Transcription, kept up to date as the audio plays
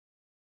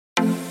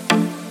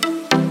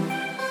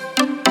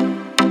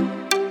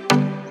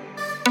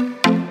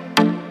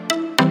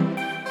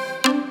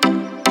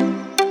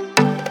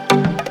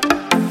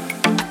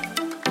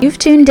You've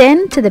tuned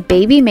in to the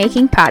Baby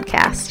Making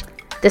Podcast.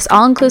 This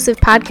all-inclusive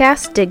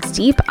podcast digs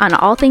deep on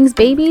all things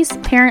babies,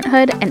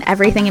 parenthood, and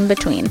everything in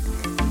between.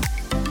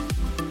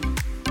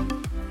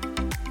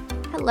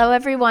 Hello,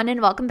 everyone, and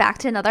welcome back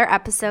to another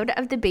episode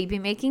of the Baby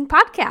Making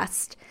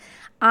Podcast.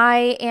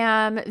 I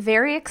am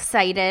very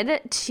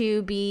excited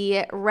to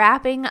be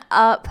wrapping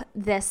up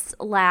this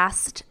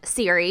last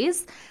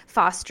series,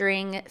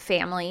 Fostering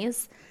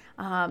Families.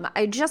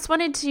 I just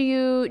wanted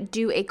to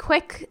do a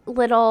quick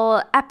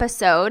little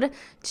episode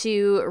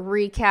to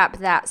recap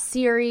that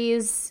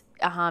series,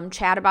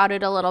 chat about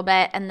it a little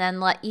bit, and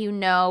then let you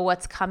know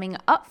what's coming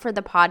up for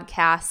the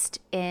podcast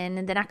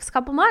in the next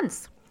couple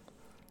months.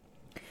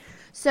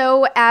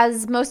 So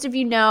as most of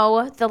you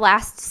know, the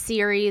last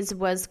series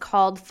was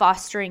called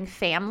Fostering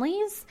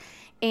Families,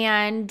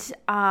 and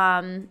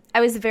I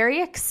was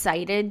very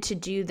excited to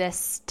do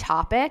this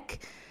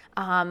topic.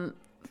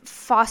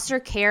 Foster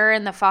care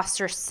and the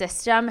foster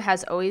system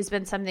has always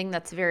been something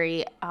that's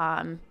very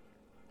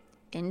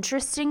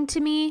interesting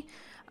to me.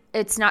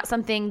 It's not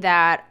something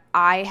that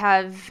I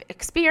have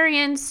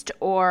experienced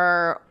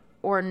or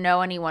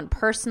know anyone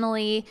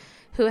personally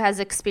who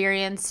has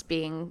experienced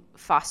being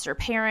foster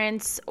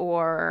parents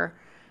or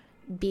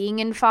being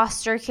in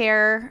foster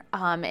care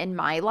in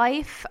my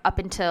life up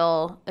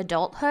until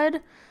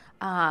adulthood.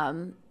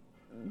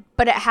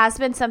 But it has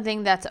been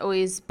something that's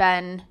always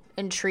been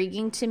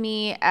intriguing to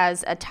me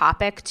as a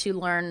topic to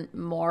learn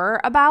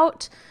more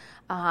about.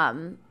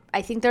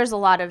 I think there's a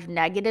lot of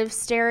negative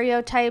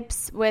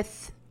stereotypes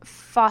with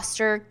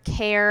foster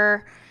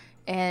care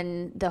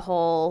and the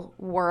whole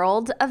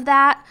world of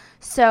that.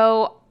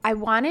 So I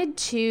wanted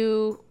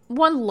to,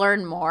 one,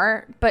 learn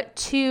more, but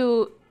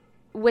two,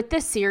 with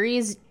this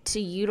series, to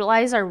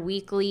utilize our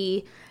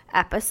weekly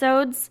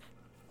episodes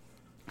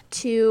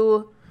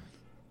to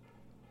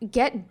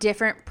get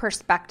different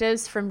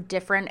perspectives from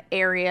different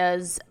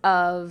areas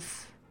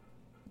of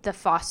the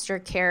foster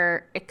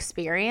care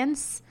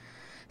experience.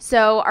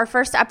 So our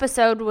first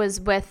episode was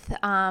with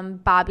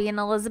Bobby and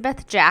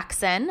Elizabeth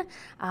Jackson.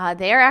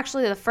 They are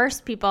actually the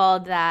first people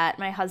that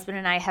my husband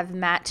and I have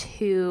met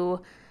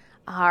who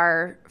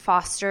are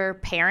foster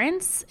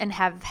parents and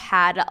have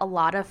had a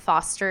lot of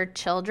foster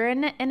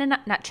children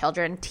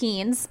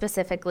teens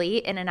specifically,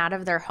 in and out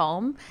of their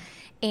home.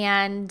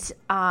 And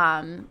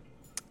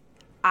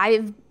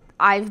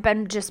I've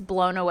been just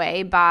blown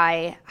away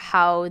by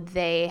how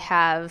they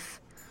have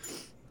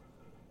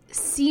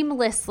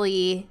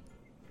seamlessly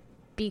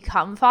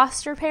become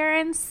foster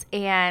parents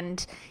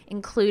and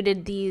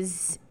included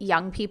these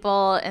young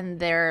people in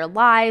their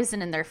lives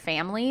and in their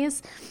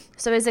families.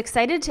 So I was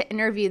excited to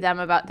interview them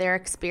about their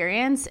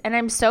experience, and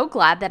I'm so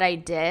glad that I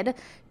did,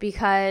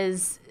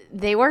 because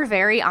they were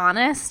very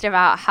honest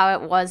about how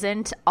it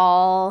wasn't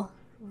all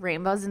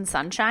rainbows and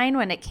sunshine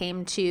when it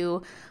came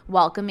to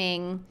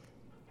welcoming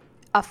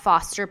a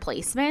foster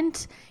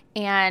placement.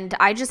 And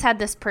I just had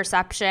this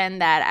perception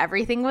that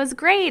everything was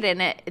great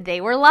and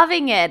they were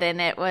loving it, and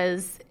it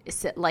was,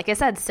 like I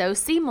said, so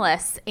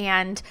seamless.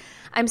 And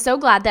I'm so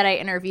glad that I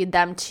interviewed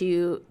them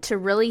to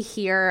really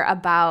hear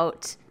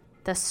about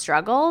the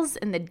struggles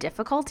and the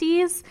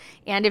difficulties.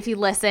 And if you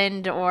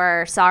listened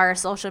or saw our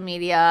social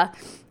media,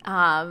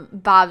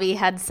 Bobby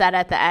had said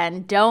at the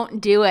end, don't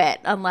do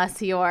it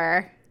unless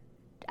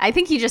I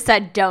think he just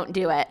said don't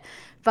do it.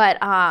 But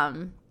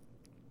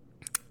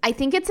I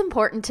think it's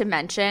important to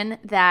mention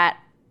that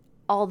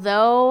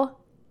although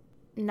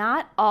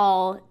not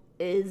all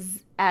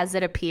is as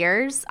it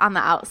appears on the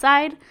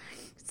outside,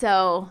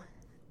 so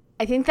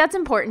I think that's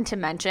important to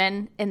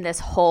mention in this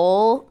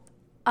whole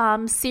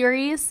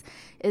series,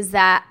 is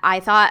that I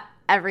thought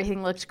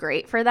everything looked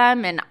great for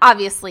them. And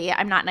obviously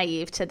I'm not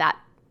naive to that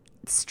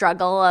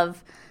struggle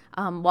of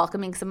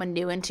welcoming someone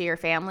new into your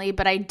family,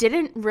 but I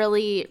didn't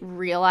really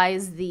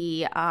realize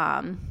the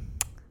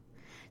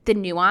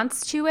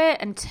nuance to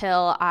it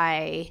until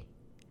I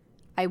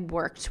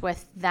worked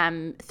with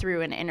them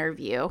through an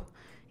interview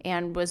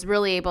and was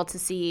really able to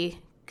see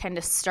kind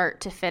of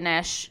start to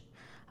finish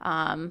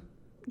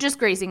just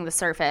grazing the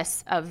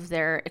surface of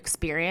their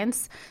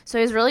experience. So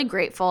I was really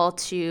grateful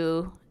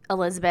to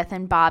Elizabeth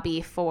and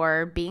Bobby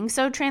for being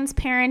so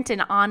transparent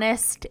and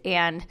honest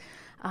and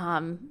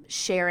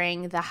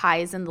sharing the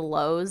highs and the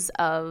lows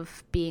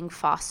of being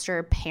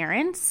foster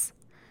parents.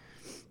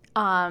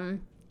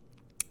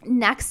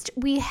 Next,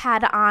 we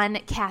had on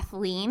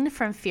Kathleen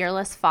from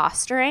Fearless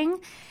Fostering,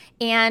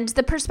 and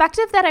the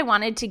perspective that I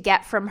wanted to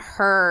get from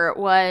her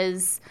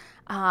was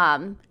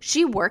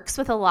she works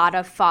with a lot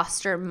of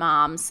foster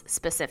moms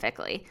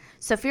specifically.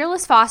 So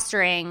Fearless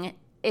Fostering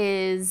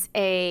is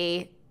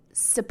a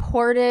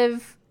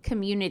supportive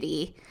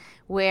community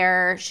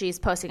where she's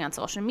posting on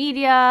social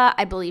media.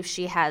 I believe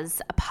she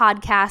has a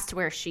podcast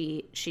where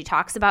she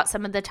talks about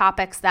some of the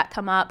topics that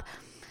come up.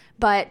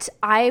 But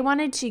I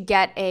wanted to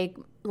get a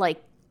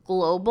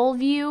global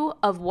view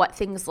of what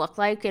things look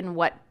like and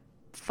what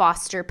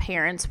foster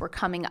parents were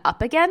coming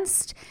up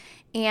against.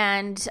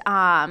 And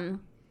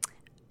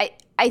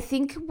I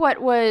think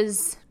what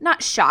was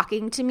not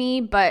shocking to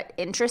me but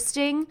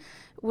interesting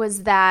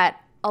was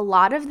that a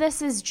lot of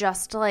this is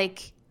just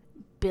like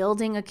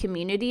building a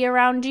community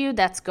around you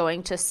that's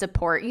going to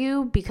support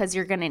you because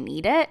you're going to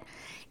need it.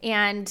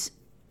 And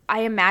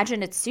I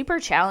imagine it's super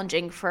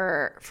challenging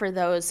for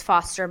those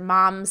foster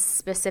moms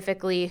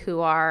specifically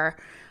who are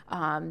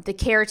the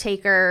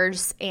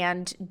caretakers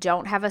and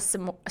don't have a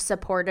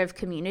supportive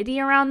community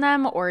around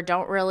them, or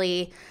don't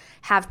really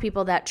have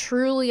people that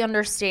truly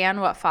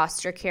understand what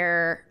foster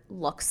care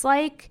looks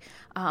like,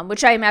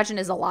 which I imagine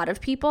is a lot of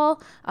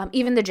people.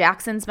 Even the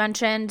Jacksons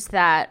mentioned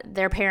that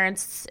their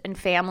parents and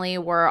family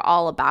were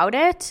all about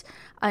it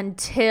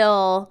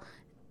until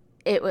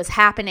it was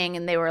happening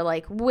and they were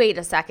like, wait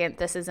a second,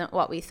 this isn't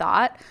what we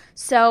thought.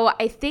 So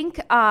I think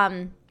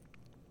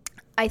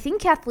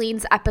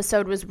Kathleen's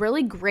episode was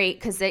really great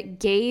because it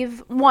gave,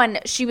 one,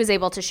 she was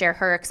able to share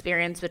her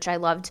experience, which I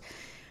loved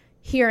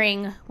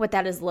hearing what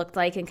that has looked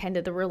like and kind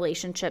of the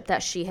relationship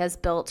that she has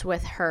built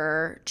with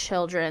her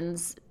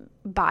children's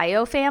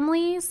bio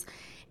families.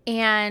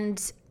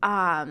 And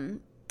I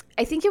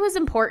think it was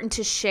important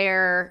to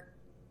share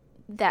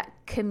that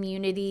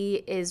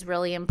community is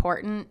really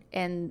important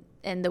in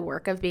the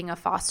work of being a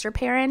foster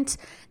parent.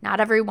 Not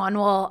everyone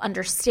will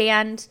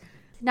understand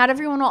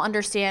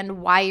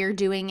why you're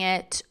doing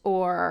it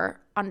or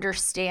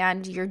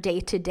understand your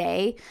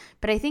day-to-day.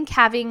 But I think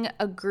having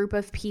a group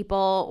of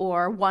people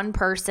or one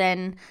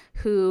person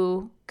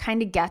who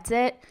kind of gets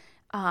it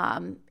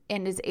and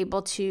is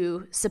able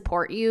to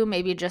support you,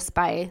 maybe just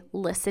by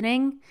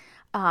listening,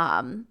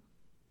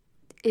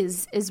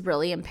 is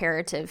really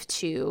imperative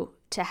to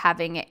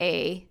having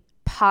a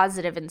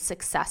positive and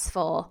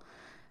successful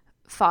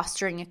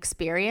fostering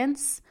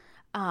experience.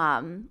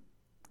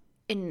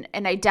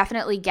 And I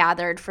definitely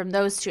gathered from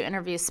those two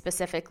interviews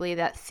specifically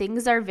that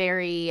things are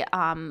very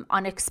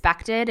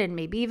unexpected and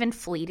maybe even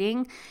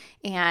fleeting.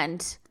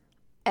 And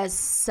as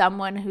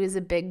someone who's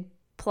a big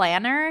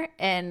planner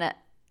and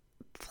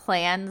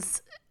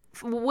plans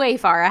way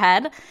far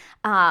ahead,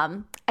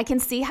 I can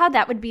see how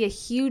that would be a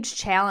huge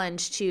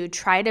challenge to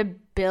try to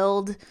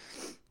build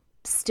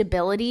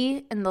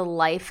stability in the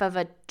life of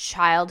a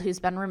child who's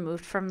been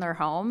removed from their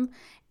home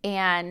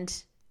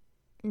and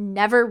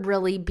never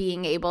really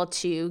being able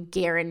to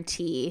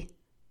guarantee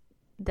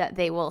that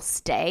they will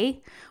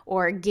stay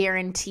or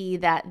guarantee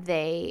that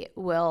they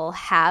will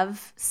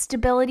have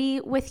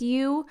stability with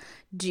you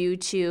due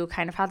to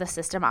kind of how the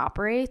system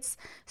operates.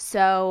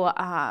 So,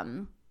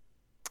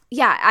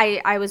 yeah,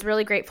 I was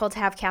really grateful to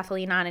have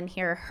Kathleen on and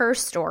hear her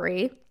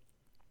story.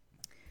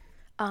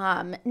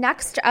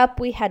 Next up,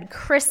 we had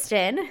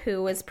Kristen,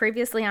 who was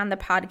previously on the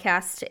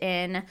podcast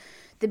in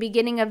the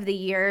beginning of the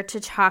year to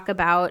talk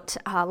about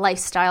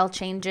lifestyle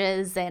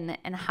changes and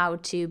how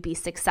to be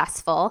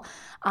successful.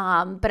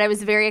 But I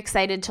was very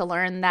excited to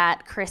learn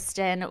that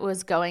Kristen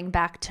was going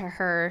back to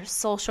her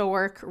social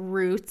work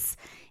roots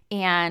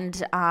and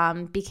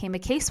became a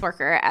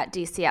caseworker at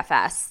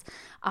DCFS.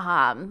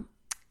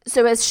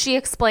 So as she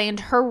explained,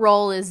 her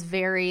role is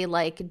very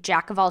like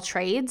jack of all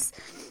trades.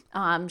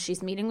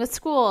 She's meeting with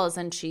schools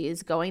and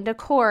she's going to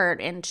court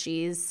and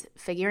she's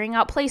figuring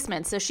out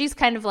placements. So she's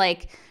kind of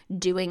like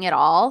doing it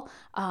all.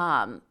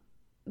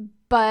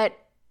 But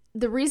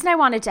the reason I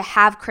wanted to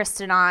have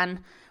Kristen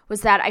on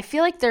was that I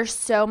feel like there's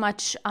so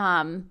much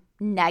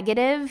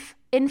negative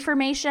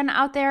information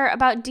out there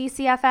about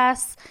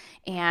DCFS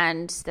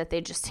and that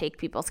they just take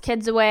people's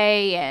kids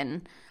away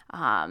and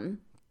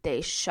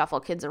they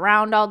shuffle kids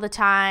around all the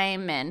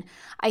time. And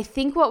I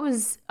think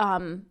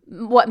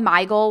what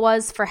my goal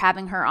was for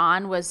having her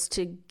on was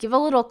to give a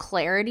little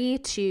clarity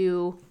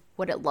to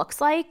what it looks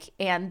like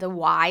and the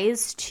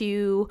whys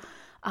to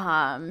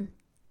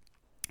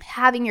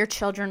having your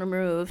children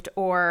removed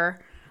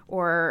or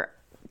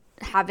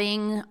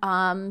having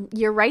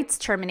your rights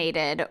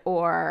terminated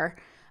or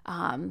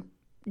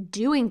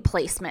doing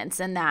placements,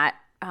 and that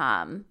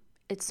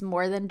it's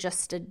more than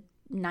just a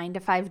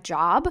 9-to-5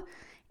 job,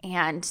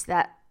 and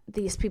that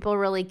these people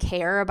really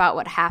care about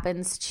what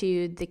happens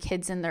to the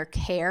kids in their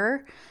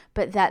care,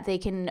 but that they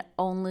can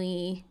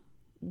only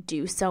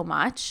do so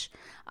much.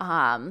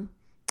 And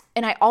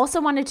I also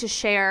wanted to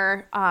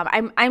share,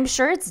 I'm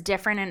sure it's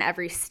different in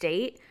every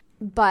state,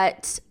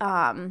 but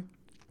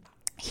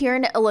here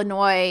in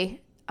Illinois,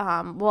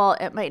 well,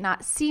 it might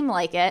not seem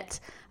like it,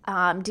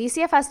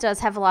 DCFS does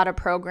have a lot of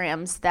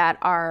programs that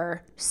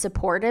are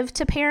supportive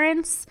to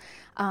parents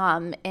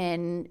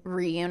in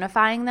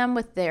reunifying them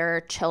with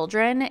their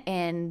children,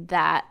 in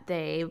that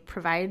they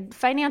provide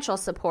financial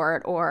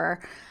support or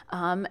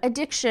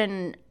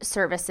addiction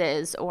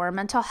services or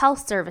mental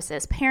health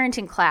services,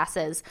 parenting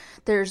classes.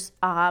 There's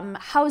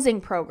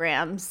housing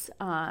programs,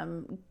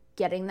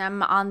 getting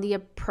them on the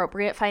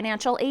appropriate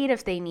financial aid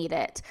if they need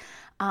it.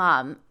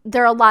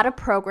 There are a lot of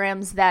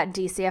programs that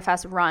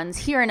DCFS runs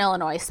here in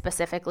Illinois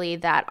specifically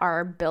that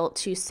are built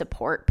to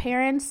support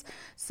parents.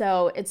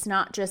 So it's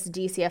not just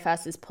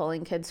DCFS is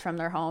pulling kids from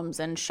their homes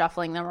and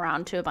shuffling them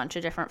around to a bunch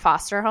of different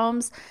foster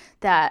homes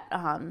that,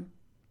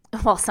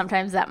 well,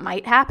 sometimes that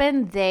might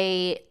happen.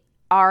 They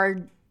are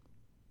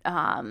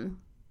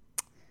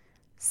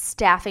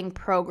staffing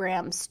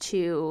programs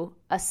to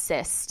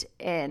assist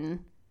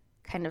in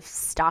kind of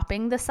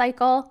stopping the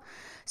cycle.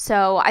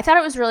 So I thought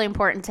it was really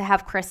important to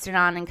have Kristen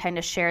on and kind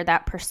of share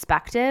that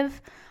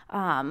perspective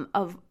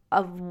of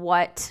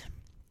what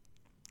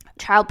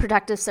Child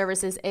Protective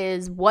Services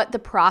is, what the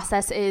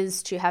process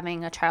is to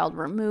having a child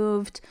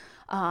removed.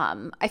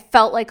 I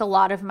felt like a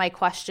lot of my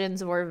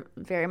questions were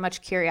very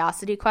much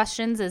curiosity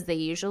questions, as they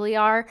usually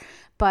are,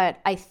 but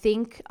I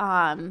think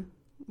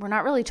we're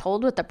not really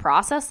told what the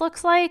process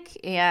looks like,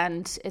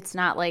 and it's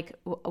not like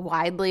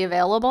widely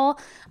available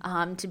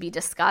to be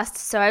discussed.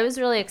 So I was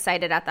really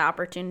excited at the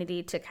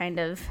opportunity to kind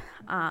of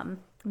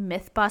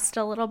myth bust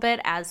a little bit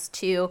as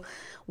to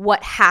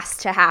what has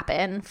to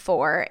happen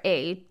for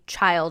a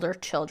child or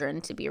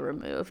children to be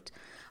removed.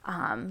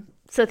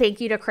 So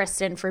thank you to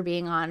Kristen for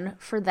being on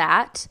for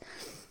that.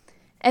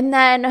 And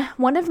then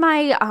one of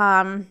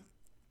my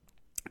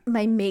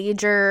my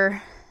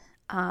major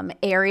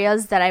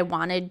areas that I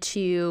wanted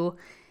to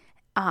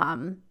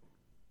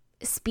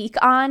speak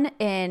on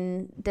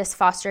in this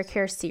foster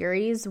care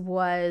series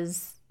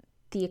was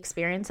the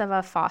experience of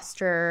a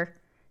foster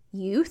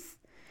youth.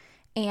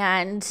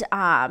 And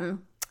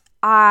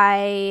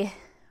I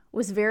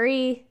was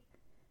very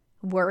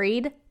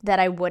worried that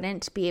I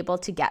wouldn't be able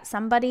to get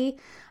somebody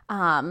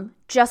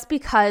just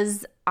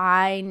because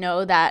I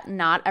know that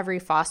not every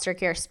foster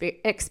care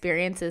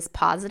experience is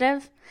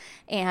positive,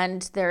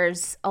 and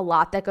there's a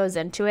lot that goes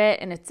into it,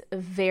 and it's a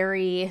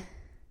very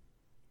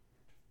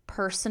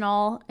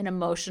personal and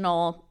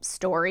emotional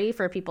story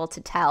for people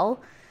to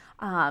tell.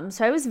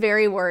 So I was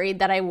very worried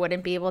that I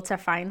wouldn't be able to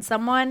find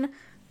someone.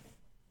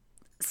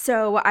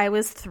 So I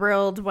was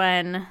thrilled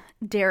when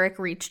Derek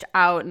reached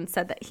out and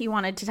said that he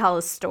wanted to tell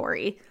his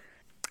story.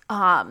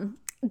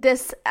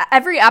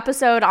 Every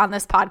episode on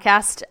this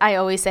podcast, I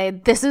always say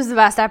this is the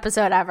best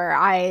episode ever.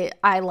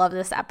 I love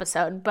this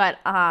episode, but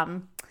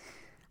the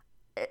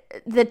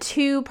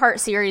 2-part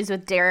series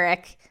with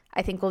Derek,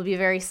 I think, will be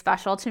very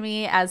special to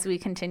me as we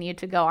continue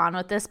to go on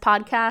with this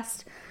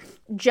podcast,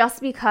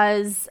 just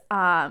because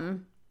I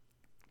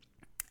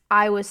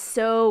was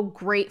so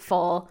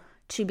grateful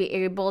to be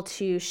able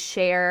to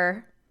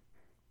share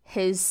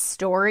his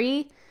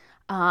story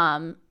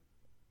and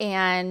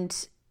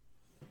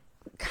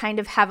kind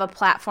of have a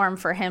platform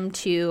for him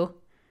to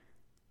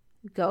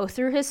go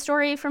through his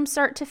story from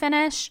start to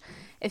finish.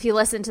 If you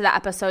listen to the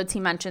episodes, he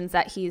mentions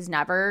that he's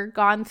never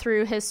gone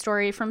through his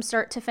story from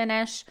start to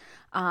finish.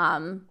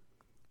 And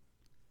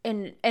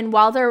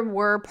while there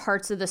were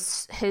parts of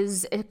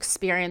his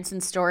experience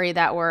and story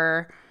that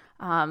were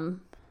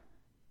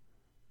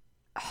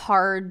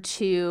hard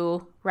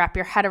to wrap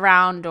your head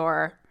around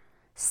or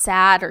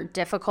sad or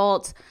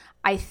difficult,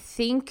 I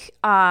think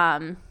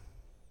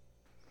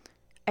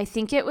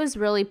it was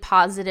really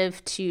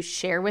positive to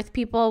share with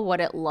people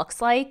what it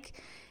looks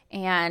like,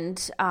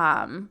 and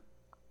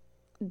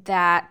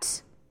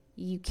that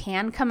you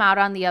can come out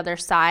on the other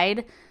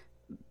side,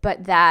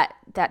 but that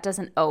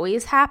doesn't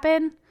always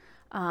happen.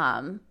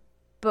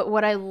 But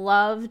what I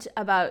loved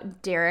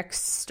about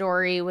Derek's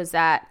story was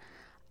that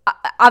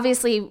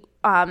obviously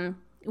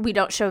we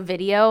don't show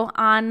video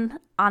on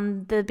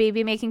the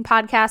Baby Making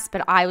podcast,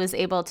 but I was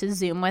able to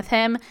Zoom with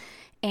him,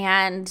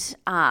 and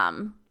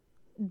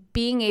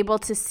being able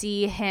to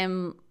see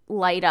him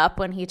light up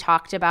when he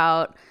talked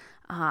about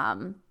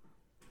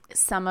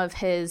some of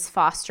his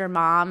foster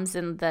moms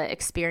and the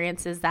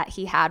experiences that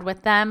he had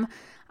with them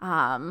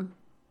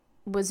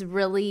was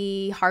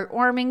really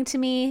heartwarming to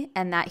me,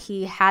 and that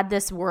he had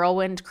this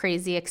whirlwind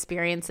crazy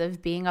experience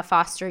of being a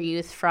foster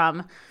youth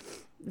from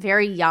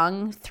very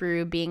young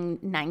through being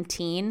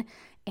 19,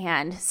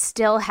 and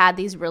still had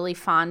these really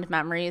fond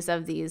memories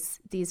of these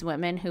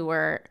women who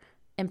were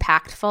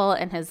impactful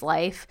in his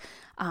life.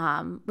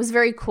 Was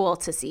very cool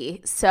to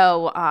see.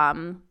 So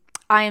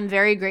I am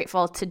very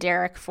grateful to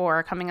Derek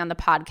for coming on the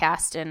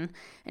podcast and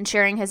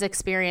sharing his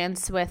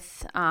experience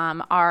with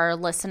our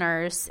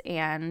listeners,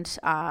 and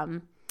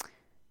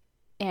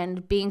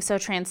being so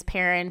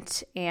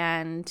transparent.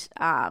 And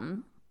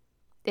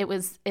it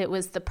was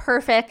the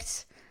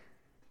perfect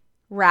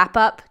wrap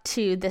up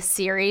to the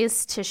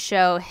series to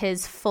show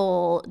his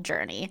full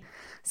journey.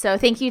 So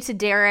thank you to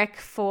Derek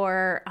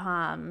for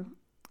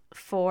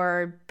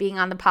being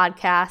on the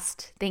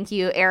podcast. Thank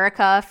you,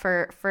 Erica,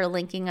 for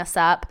linking us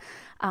up.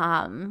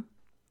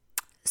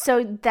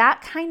 So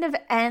that kind of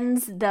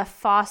ends the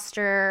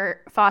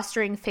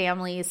Fostering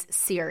Families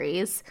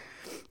series.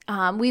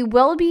 We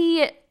will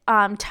be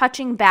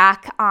touching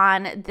back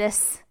on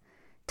this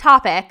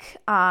topic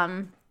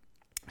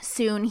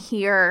soon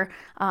here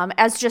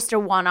as just a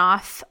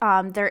one-off.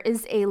 There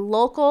is a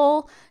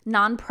local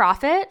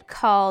nonprofit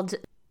called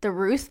the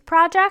Ruth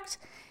Project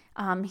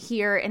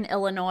here in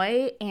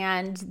Illinois,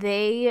 and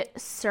they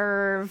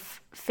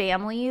serve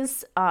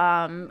families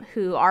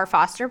who are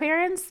foster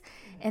parents,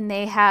 and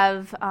they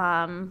have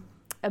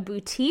a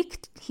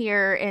boutique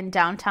here in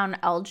downtown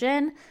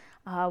Elgin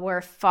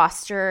where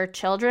foster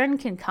children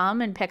can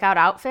come and pick out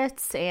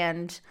outfits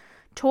and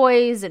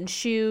toys and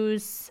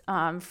shoes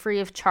free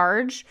of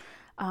charge.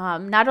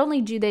 Not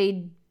only do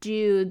they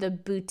do the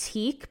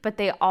boutique, but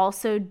they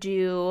also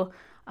do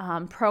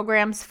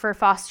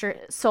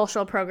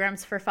social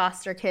programs for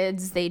foster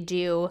kids. They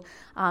do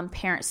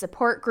parent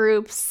support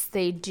groups.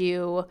 They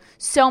do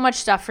so much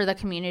stuff for the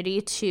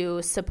community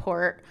to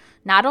support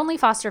not only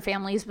foster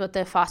families, but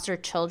the foster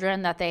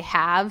children that they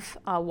have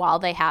while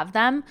they have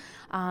them.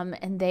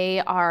 And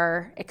they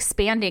are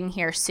expanding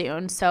here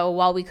soon. So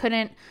while we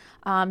couldn't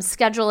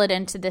schedule it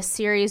into this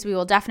series, we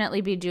will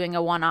definitely be doing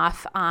a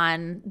one-off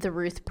on the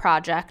Ruth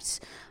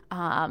Project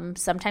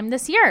sometime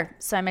this year.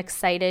 So I'm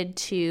excited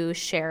to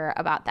share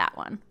about that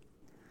one.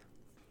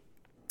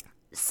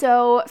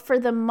 So for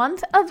the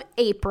month of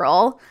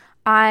April,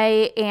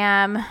 I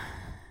am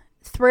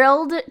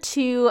thrilled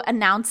to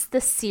announce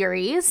the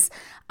series.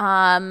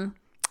 I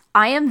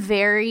am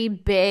very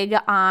big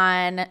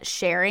on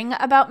sharing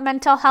about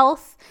mental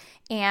health,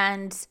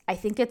 and I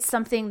think it's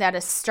something that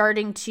is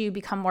starting to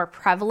become more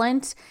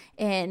prevalent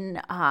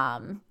in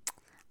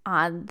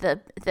on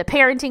the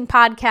parenting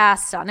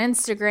podcast, on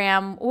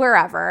Instagram,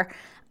 wherever,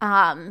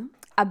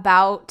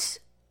 about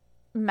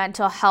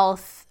mental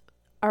health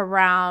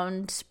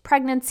around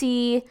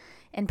pregnancy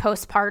and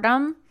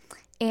postpartum.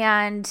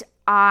 And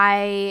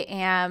I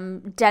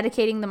am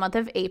dedicating the month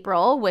of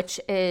April, which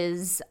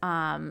is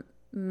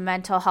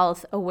Mental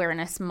Health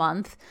Awareness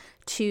Month,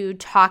 to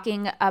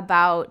talking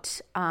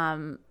about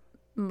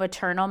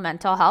maternal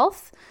mental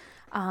health.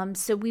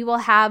 So we will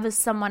have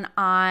someone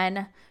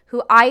on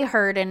who I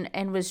heard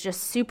and was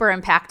just super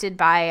impacted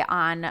by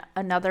on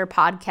another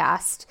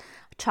podcast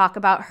talk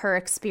about her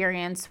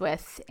experience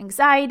with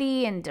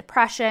anxiety and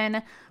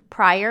depression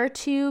prior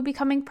to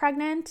becoming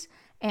pregnant,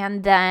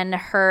 and then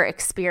her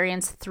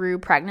experience through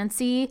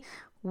pregnancy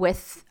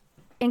with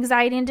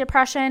anxiety and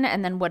depression,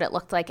 and then what it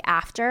looked like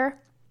after.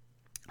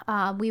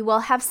 We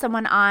will have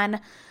someone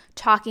on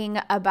talking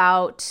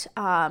about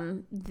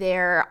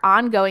their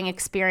ongoing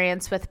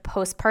experience with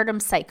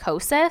postpartum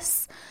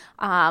psychosis.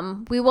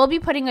 We will be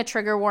putting a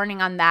trigger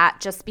warning on that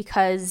just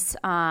because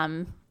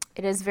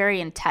it is very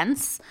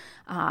intense,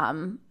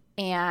 and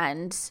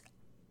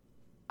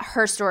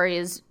her story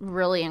is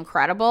really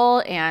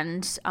incredible,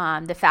 and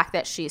the fact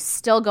that she's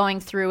still going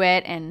through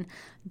it and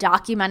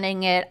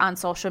documenting it on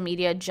social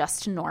media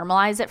just to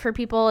normalize it for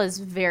people is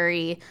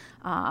very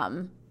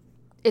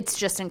it's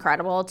just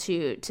incredible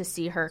to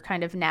see her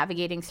kind of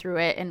navigating through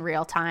it in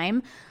real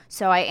time.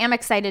 So I am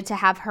excited to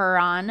have her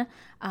on.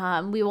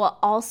 We will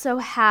also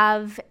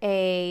have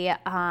a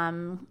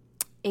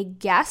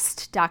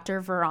guest,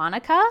 Dr.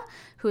 Veronica,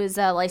 who is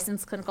a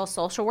licensed clinical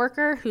social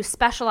worker who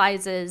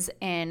specializes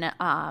in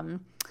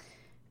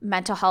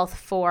mental health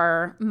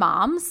for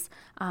moms.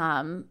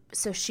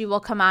 So she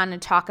will come on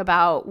and talk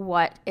about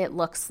what it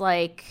looks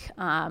like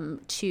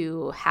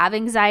to have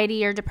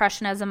anxiety or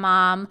depression as a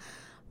mom,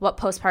 what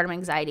postpartum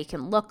anxiety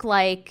can look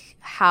like,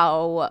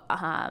 how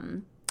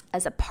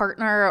as a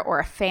partner or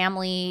a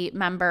family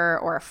member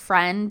or a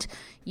friend,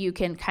 you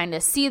can kind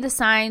of see the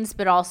signs,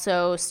 but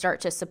also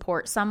start to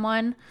support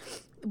someone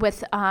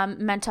with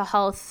mental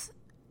health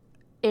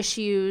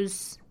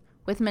issues,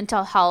 with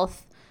mental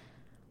health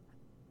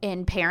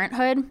in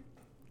parenthood.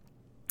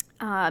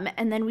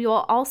 And then we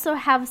will also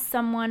have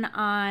someone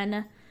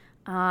on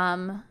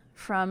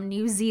from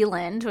New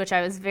Zealand, which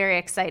I was very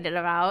excited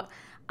about.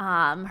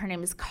 Her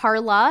name is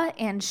Carla,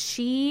 and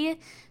she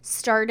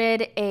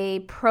started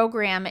a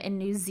program in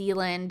New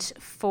Zealand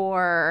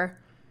for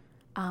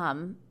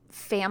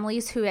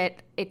families who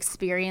had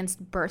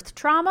experienced birth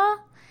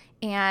trauma,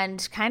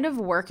 and kind of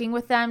working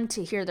with them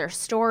to hear their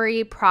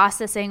story,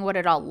 processing what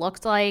it all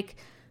looked like,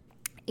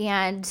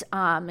 and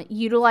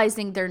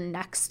utilizing their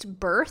next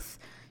birth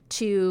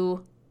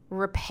to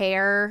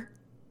repair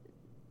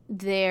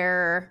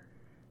their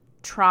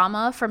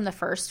trauma from the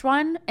first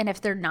one, and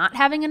if they're not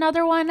having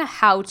another one,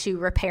 how to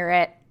repair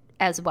it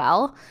as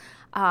well.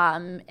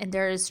 And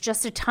there's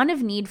just a ton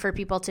of need for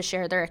people to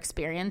share their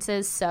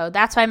experiences. So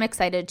that's why I'm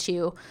excited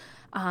to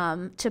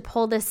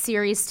pull this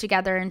series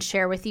together and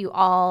share with you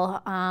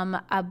all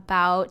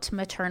about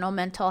maternal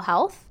mental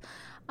health.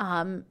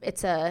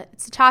 It's a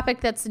topic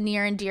that's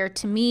near and dear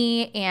to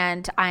me,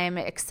 and I'm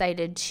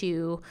excited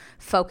to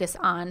focus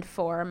on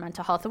for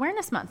Mental Health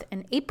Awareness Month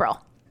in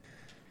April.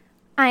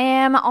 I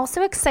am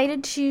also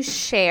excited to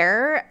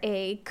share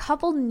a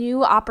couple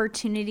new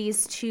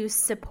opportunities to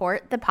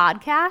support the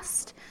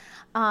podcast.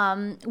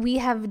 We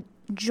have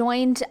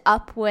joined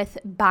up with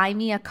Buy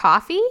Me a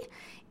Coffee,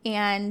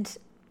 and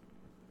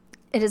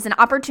it is an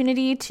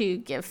opportunity to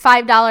give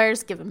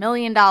 $5, give $1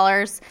 million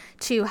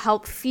to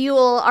help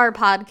fuel our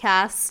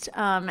podcast.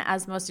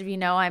 As most of you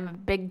know, I'm a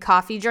big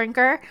coffee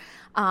drinker.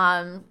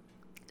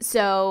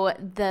 So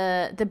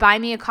the Buy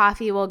Me a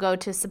Coffee will go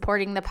to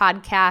supporting the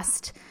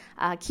podcast,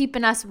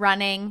 keeping us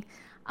running.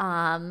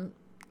 And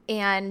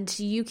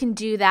you can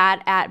do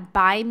that at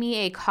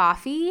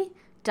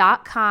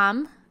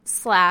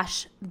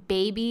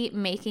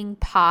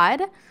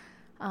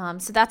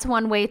buymeacoffee.com/babymakingpod. So that's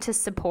one way to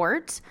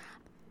support.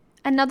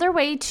 Another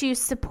way to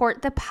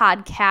support the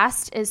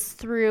podcast is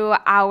through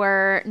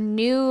our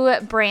new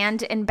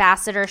brand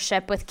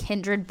ambassadorship with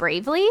Kindred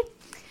Bravely.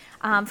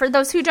 For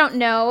those who don't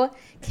know,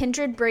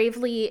 Kindred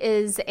Bravely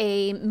is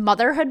a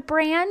motherhood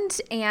brand,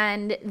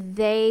 and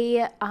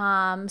they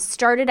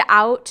started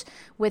out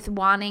with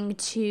wanting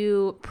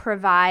to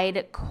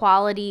provide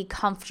quality,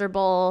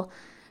 comfortable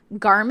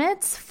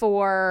garments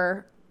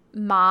for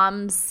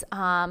moms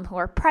who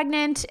are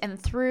pregnant and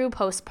through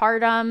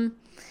postpartum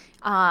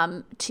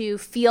to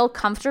feel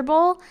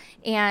comfortable.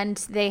 And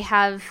they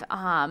have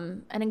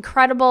an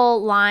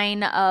incredible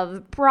line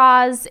of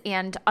bras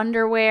and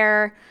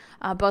underwear,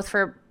 both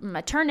for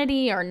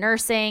maternity or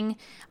nursing.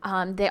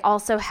 They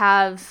also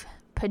have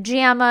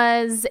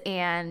pajamas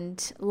and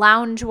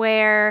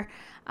loungewear,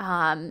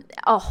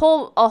 a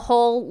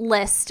whole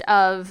list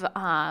of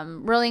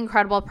really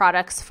incredible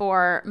products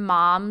for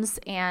moms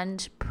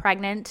and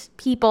pregnant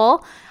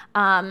people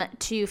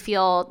to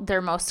feel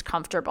their most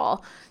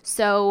comfortable.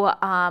 So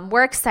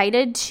we're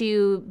excited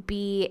to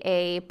be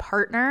a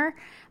partner,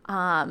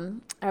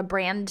 a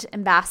brand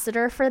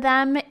ambassador for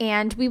them,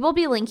 and we will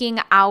be linking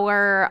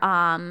our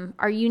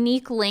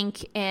unique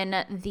link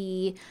in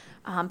the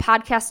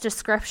podcast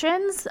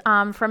descriptions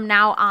from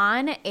now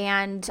on,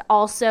 and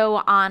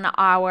also on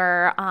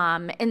our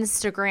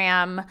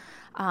Instagram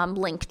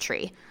link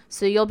tree.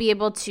 So you'll be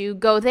able to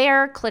go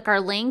there, click our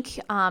link,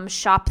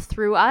 shop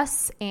through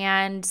us,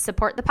 and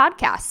support the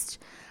podcast.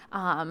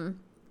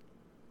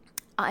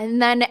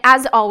 And then,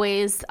 as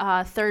always,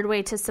 third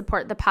way to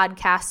support the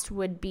podcast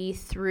would be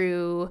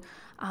through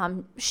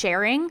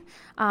sharing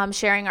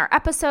our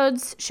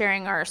episodes,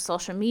 sharing our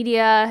social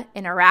media,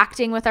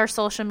 interacting with our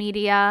social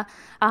media.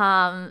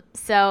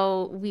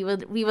 So we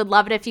would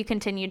love it if you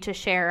continued to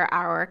share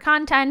our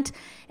content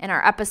and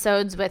our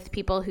episodes with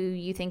people who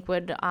you think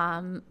would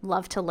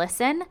love to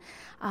listen.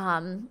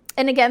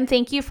 And again,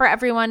 thank you for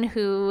everyone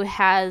who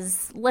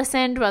has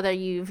listened, whether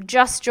you've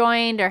just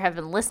joined or have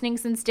been listening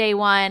since day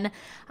one.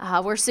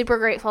 We're super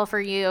grateful for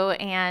you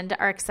and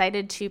are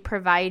excited to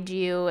provide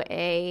you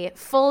a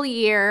full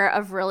year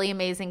of really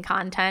amazing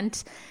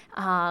content.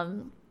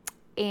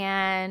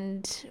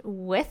 And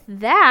with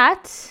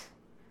that,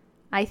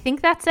 I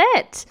think that's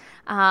it.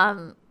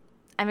 I'm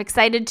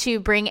excited to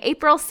bring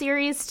April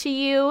series to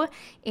you,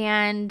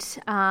 and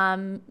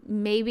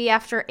maybe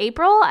after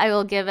April, I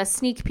will give a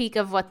sneak peek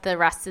of what the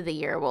rest of the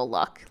year will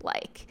look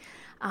like.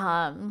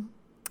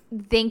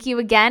 Thank you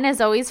again,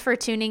 as always, for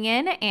tuning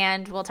in,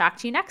 and we'll talk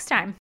to you next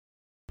time.